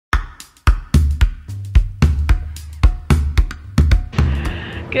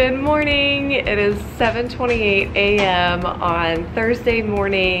Good morning. It is 7:28 a.m. on Thursday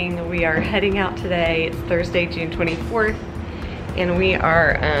morning. We are heading out today. It's Thursday, June 24th, and we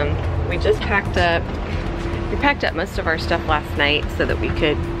are we just packed up. We packed up most of our stuff last night so that we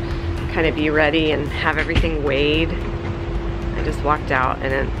could kind of be ready and have everything weighed. I just walked out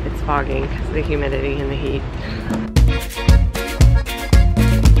and it's fogging because of the humidity and the heat.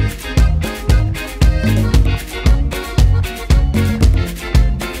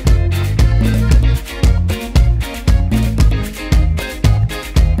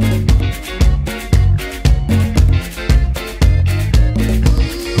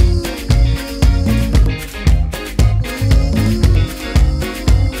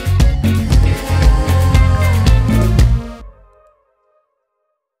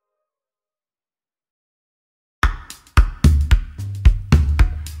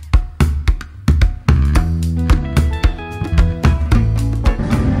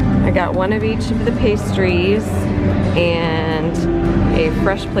 Got one of each of the pastries and a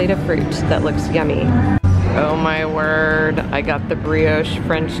fresh plate of fruit that looks yummy. Oh my word, I got the brioche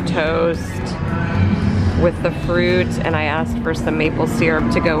French toast with the fruit, and I asked for some maple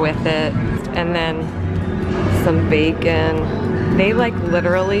syrup to go with it, and then some bacon. They like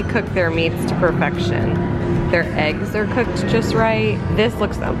literally cook their meats to perfection. Their eggs are cooked just right. This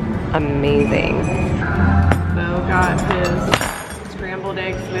looks amazing. Bo got his scrambled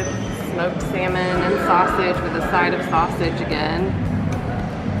eggs with smoked salmon and sausage with a side of sausage again.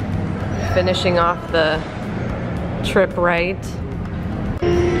 Finishing off the trip right.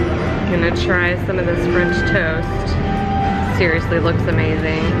 Gonna try some of this French toast. Seriously, looks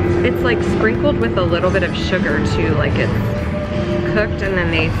amazing. It's like sprinkled with a little bit of sugar too, like it's cooked and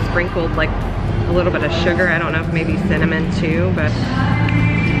then they sprinkled like a little bit of sugar. I don't know if maybe cinnamon too, but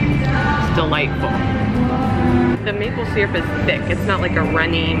it's delightful. The maple syrup is thick. It's not like a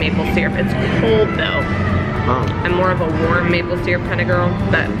runny maple syrup. It's cold though. Oh. I'm more of a warm maple syrup kind of girl,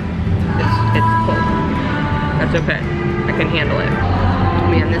 but it's cold. That's okay. I can handle it.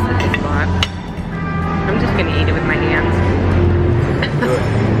 Man, this is a lot. I'm just gonna eat it with my hands.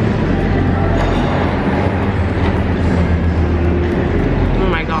 Oh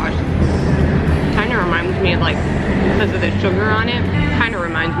my gosh. Kind of reminds me of like, because of the sugar on it, kind of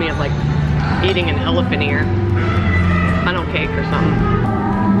reminds me of like eating an elephant ear. Funnel cake or something.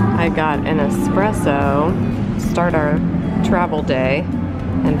 I got an espresso, start our travel day,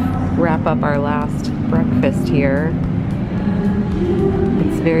 and wrap up our last breakfast here.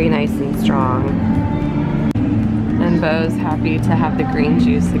 It's very nice and strong. And Bo's happy to have the green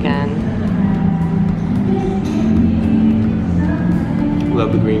juice again.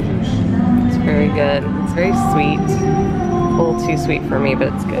 Love the green juice. It's very good. It's very sweet. A little too sweet for me,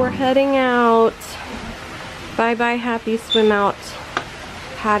 but it's good. We're heading out. Bye-bye, happy swim out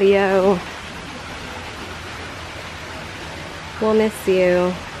patio. We'll miss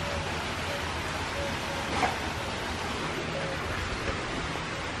you.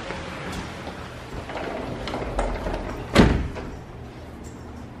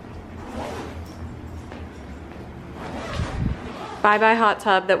 Bye-bye hot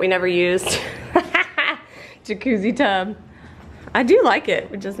tub that we never used. Jacuzzi tub. I do like it,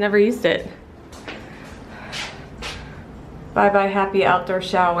 we just never used it. Bye-bye happy outdoor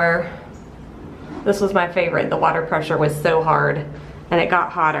shower. This was my favorite. The water pressure was so hard and it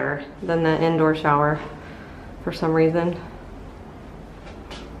got hotter than the indoor shower for some reason.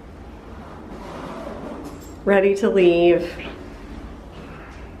 Ready to leave.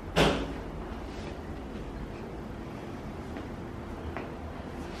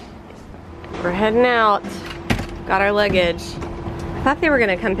 We're heading out. Got our luggage. I thought they were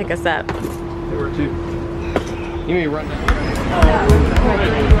gonna come pick us up. They were too. You may run down.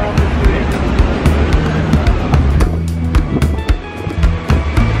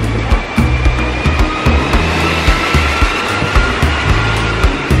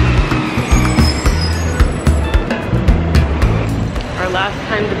 Our last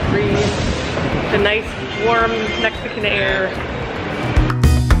time to breathe the nice, warm Mexican air.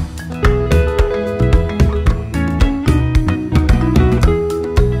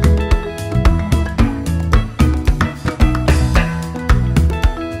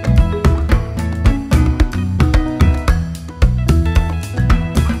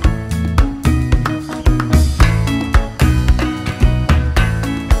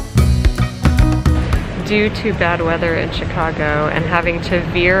 Due to bad weather in Chicago and having to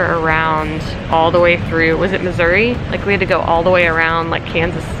veer around all the way through, was it Missouri? Like we had to go all the way around like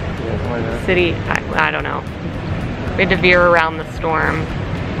Kansas City, I don't know. We had to veer around the storm.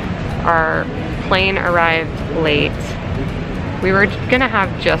 Our plane arrived late we were gonna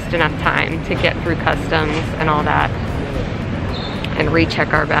have just enough time to get through customs and all that and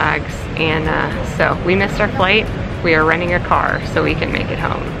recheck our bags. And so we missed our flight. We are renting a car so we can make it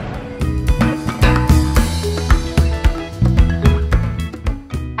home.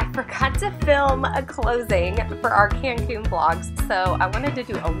 To film a closing for our Cancun vlogs, so I wanted to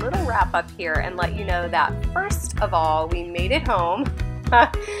do a little wrap up here and let you know that first of all, we made it home.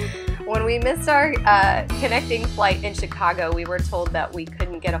 When we missed our connecting flight in Chicago, we were told that we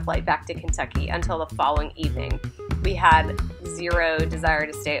couldn't get a flight back to Kentucky until the following evening. We had zero desire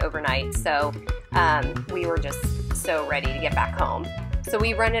to stay overnight, so we were just so ready to get back home. So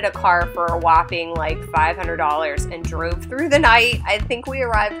we rented a car for a whopping like $500 and drove through the night. I think we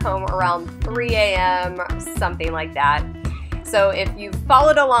arrived home around 3 a.m., something like that. So if you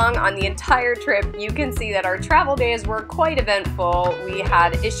followed along on the entire trip, you can see that our travel days were quite eventful. We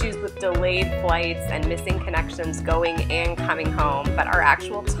had issues with delayed flights and missing connections going and coming home, but our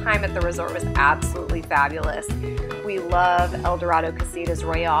actual time at the resort was absolutely fabulous. We love El Dorado Casitas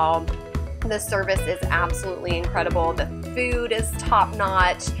Royale. The service is absolutely incredible. The food is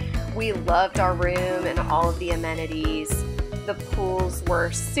top-notch. We loved our room and all of the amenities. The pools were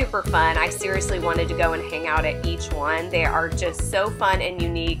super fun. I seriously wanted to go and hang out at each one. They are just so fun and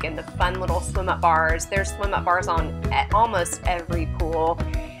unique, and the fun little swim-up bars. There's swim-up bars at almost every pool.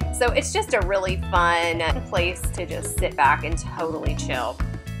 So it's just a really fun place to just sit back and totally chill.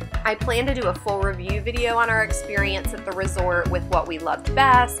 I plan to do a full review video on our experience at the resort with what we loved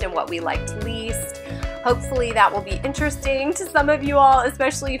best and what we liked least. Hopefully that will be interesting to some of you all,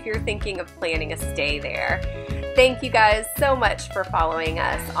 especially if you're thinking of planning a stay there. Thank you guys so much for following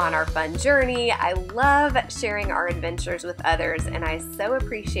us on our fun journey. I love sharing our adventures with others, and I so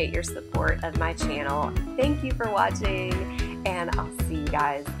appreciate your support of my channel. Thank you for watching, and I'll see you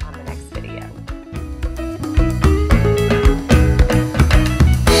guys